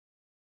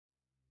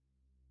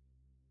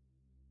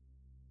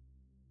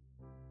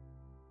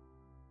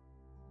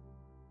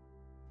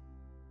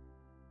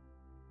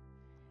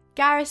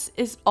Garrus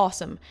is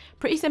awesome.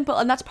 Pretty simple,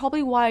 and that's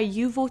probably why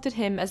you voted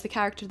him as the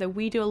character that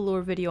we do a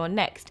lore video on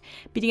next,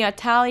 beating out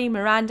Tali,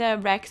 Miranda,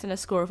 Rex, and a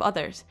score of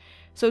others.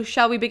 So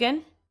shall we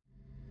begin?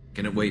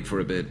 Can it wait for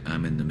a bit?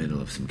 I'm in the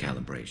middle of some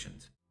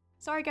calibrations.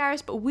 Sorry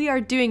Garrus, but we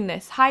are doing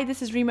this. Hi,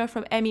 this is Rima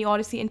from ME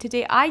Odyssey, and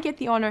today I get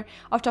the honour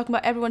of talking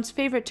about everyone's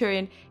favourite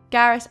turian,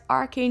 Garrus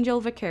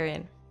Archangel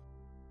Vakarian.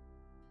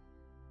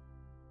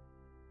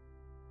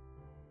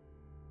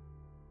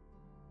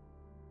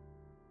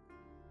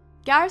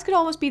 Garrus could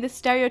almost be the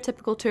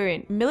stereotypical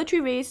turian,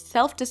 military-raised,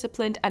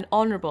 self-disciplined, and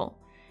honourable.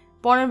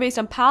 Born and raised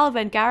on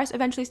Palaven, Garrus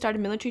eventually started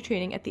military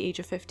training at the age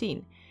of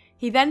 15.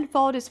 He then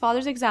followed his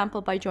father's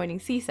example by joining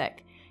CSEC,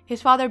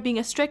 his father being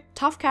a strict,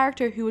 tough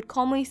character who would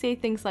commonly say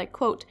things like,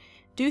 quote,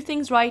 "Do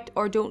things right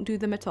or don't do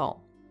them at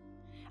all."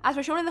 As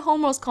we're shown in the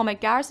Homeworlds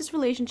comic, Garrus'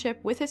 relationship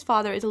with his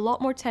father is a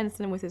lot more tense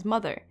than with his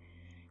mother.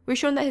 We're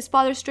shown that his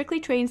father strictly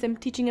trains him,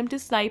 teaching him to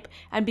snipe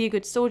and be a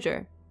good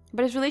soldier,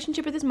 but his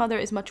relationship with his mother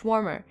is much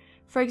warmer.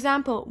 For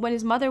example, when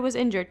his mother was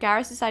injured,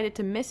 Garrus decided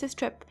to miss his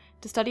trip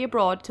to study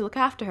abroad to look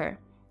after her.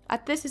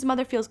 At this, his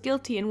mother feels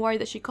guilty and worried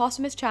that she cost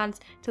him his chance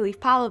to leave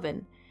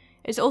Palaven.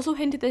 It is also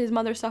hinted that his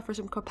mother suffers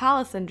from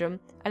Corpala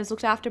syndrome and is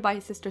looked after by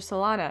his sister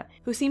Solana,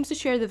 who seems to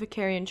share the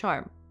Vakarian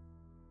charm.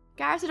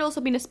 Garrus had also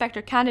been a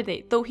Spectre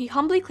candidate, though he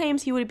humbly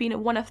claims he would have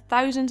been one of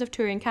thousands of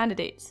Turian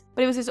candidates.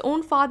 But it was his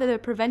own father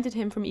that prevented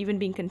him from even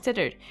being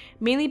considered,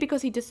 mainly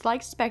because he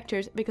disliked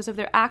Spectres because of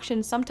their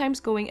actions sometimes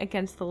going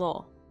against the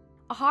law.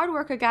 A hard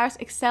worker, Garrus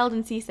excelled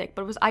in CSEC,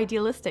 but was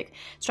idealistic,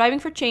 striving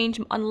for change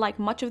unlike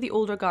much of the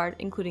older guard,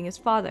 including his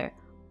father.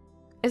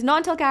 It's not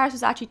until Garrus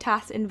was actually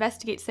tasked to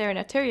investigate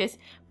Turian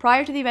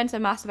prior to the events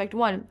of Mass Effect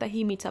 1 that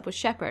he meets up with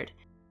Shepard.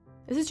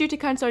 This is due to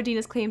Councillor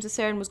Dina's claims that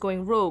Saren was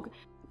going rogue,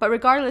 but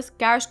regardless,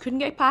 Garrus couldn't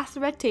get past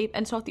the red tape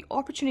and sought the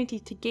opportunity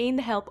to gain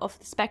the help of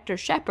the Spectre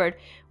Shepard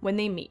when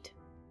they meet.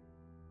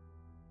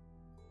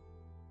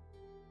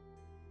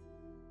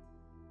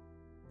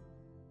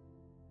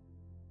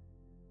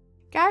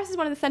 Garrus is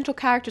one of the central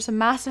characters of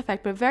Mass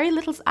Effect, but very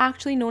little is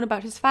actually known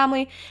about his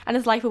family and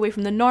his life away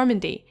from the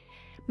Normandy.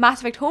 Mass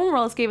Effect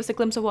Homeworlds gave us a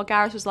glimpse of what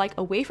Garrus was like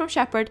away from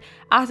Shepard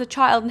as a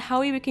child and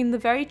how he became the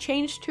very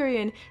changed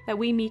Turian that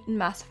we meet in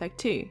Mass Effect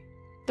 2.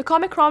 The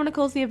comic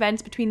chronicles the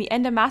events between the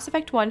end of Mass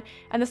Effect 1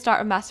 and the start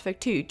of Mass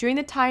Effect 2, during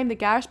the time that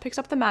Garrus picks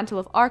up the mantle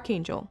of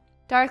Archangel.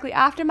 Directly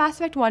after Mass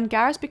Effect 1,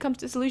 Garrus becomes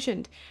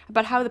disillusioned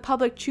about how the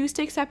public choose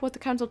to accept what the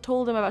Council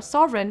told him about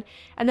Sovereign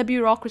and the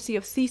bureaucracy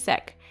of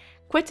CSEC.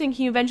 Quitting,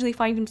 he eventually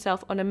finds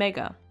himself on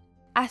Omega.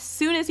 As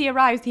soon as he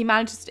arrives, he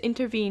manages to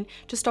intervene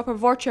to stop a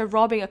Vorcha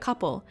robbing a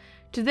couple.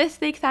 To this,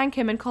 they thank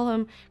him and call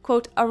him,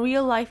 quote, a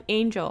real-life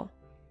angel.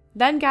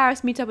 Then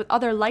Garrus meets up with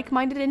other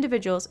like-minded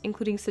individuals,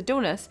 including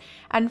Sidonus,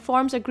 and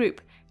forms a group,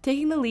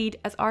 taking the lead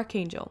as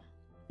Archangel.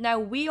 Now,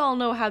 we all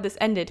know how this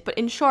ended, but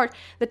in short,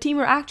 the team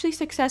were actually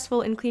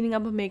successful in cleaning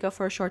up Omega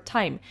for a short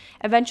time,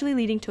 eventually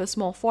leading to a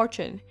small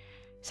fortune.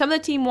 Some of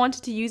the team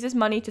wanted to use this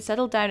money to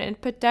settle down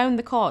and put down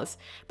the cause,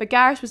 but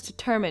Garrus was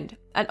determined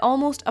and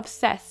almost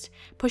obsessed,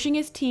 pushing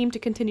his team to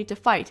continue to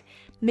fight,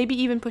 maybe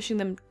even pushing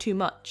them too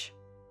much.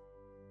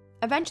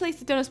 Eventually,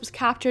 Sidonus was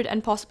captured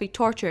and possibly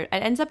tortured,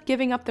 and ends up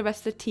giving up the rest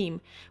of the team,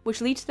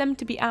 which leads them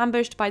to be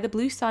ambushed by the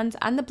Blue Suns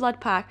and the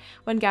Blood Pack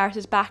when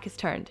Garrus' back is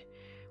turned.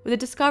 With the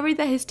discovery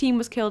that his team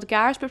was killed,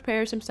 Garrus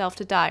prepares himself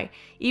to die,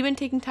 even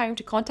taking time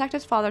to contact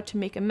his father to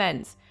make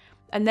amends.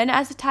 And then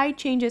as the tide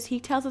changes, he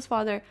tells his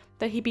father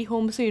that he'd be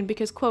home soon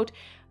because, quote,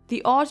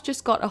 the odds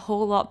just got a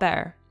whole lot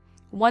better.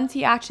 Once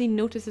he actually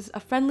notices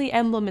a friendly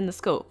emblem in the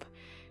scope,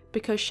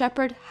 because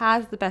Shepard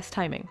has the best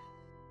timing.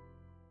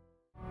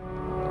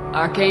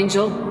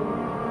 Archangel?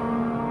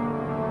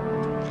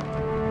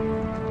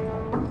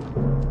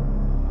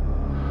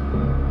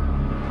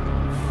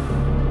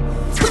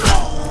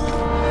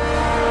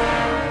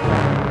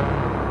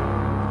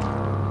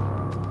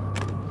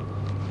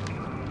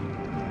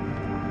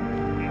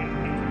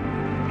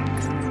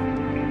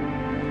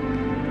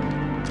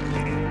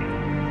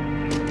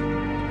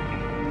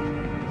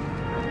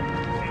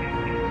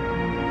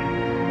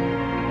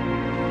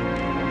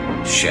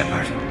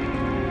 Shepard.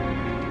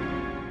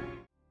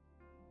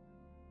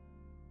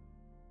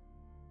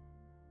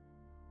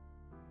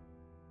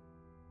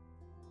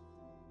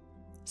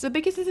 So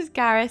because this is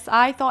Garrus,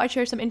 I thought I'd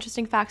share some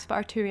interesting facts about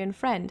our Turian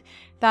friend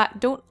that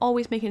don't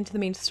always make it into the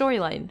main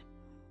storyline.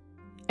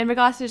 In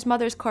regards to his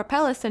mother's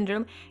Corpella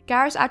syndrome,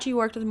 Garrus actually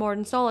worked with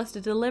Mordin Solus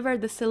to deliver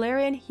the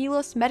Solarian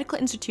Helos Medical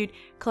Institute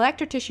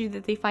collector tissue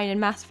that they find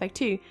in Mass Effect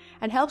 2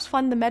 and helps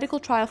fund the medical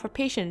trial for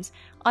patients,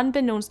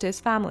 unbeknownst to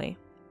his family.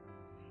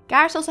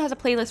 Garrus also has a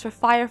playlist for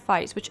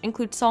firefights, which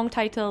includes song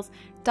titles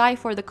Die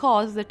for the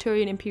Cause, the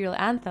Turian Imperial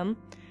Anthem,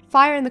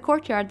 Fire in the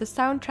Courtyard, the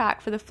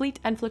soundtrack for the Fleet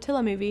and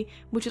Flotilla movie,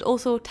 which is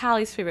also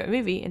Tali's favourite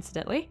movie,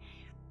 incidentally,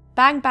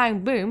 Bang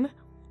Bang Boom,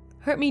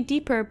 Hurt Me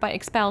Deeper by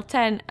Expel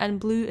 10, and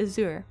Blue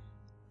Azure.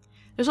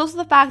 There's also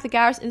the fact that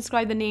Garrus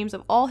inscribed the names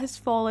of all his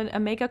fallen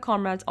Omega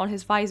comrades on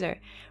his visor,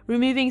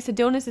 removing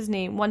Sidonus'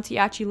 name once he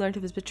actually learned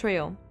of his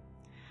betrayal.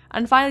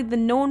 And finally, the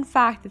known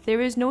fact that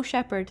there is no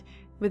Shepard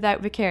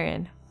without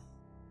Vakarian.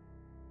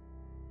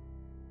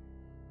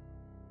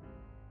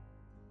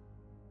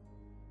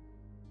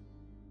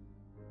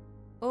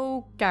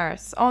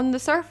 Garrus. On the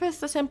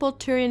surface, a simple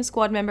Turian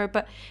squad member,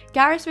 but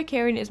Garrus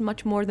Vakarian is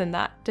much more than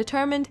that.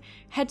 Determined,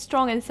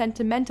 headstrong, and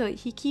sentimental,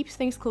 he keeps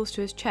things close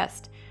to his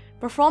chest.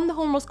 But from the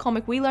Homeworlds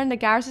comic, we learn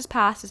that Garrus'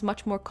 past is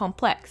much more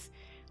complex.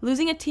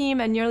 Losing a team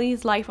and nearly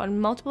his life on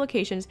multiple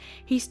occasions,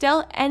 he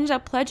still ends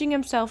up pledging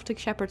himself to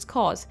Shepard's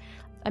cause,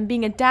 and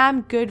being a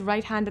damn good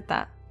right hand at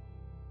that.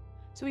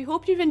 So we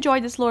hope you've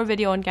enjoyed this lore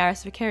video on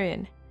Garrus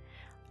Vakarian.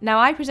 Now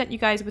I present you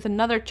guys with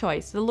another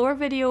choice, the lore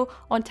video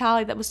on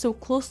Tali that was so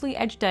closely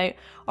edged out,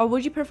 or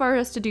would you prefer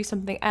us to do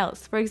something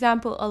else? For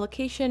example, a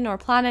location or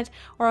planet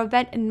or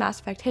event in Mass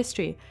Effect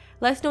history.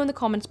 Let us know in the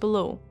comments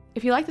below.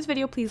 If you like this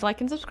video, please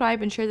like and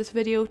subscribe and share this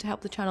video to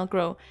help the channel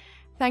grow.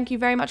 Thank you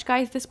very much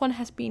guys, this one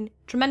has been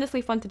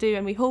tremendously fun to do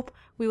and we hope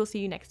we will see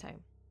you next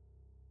time.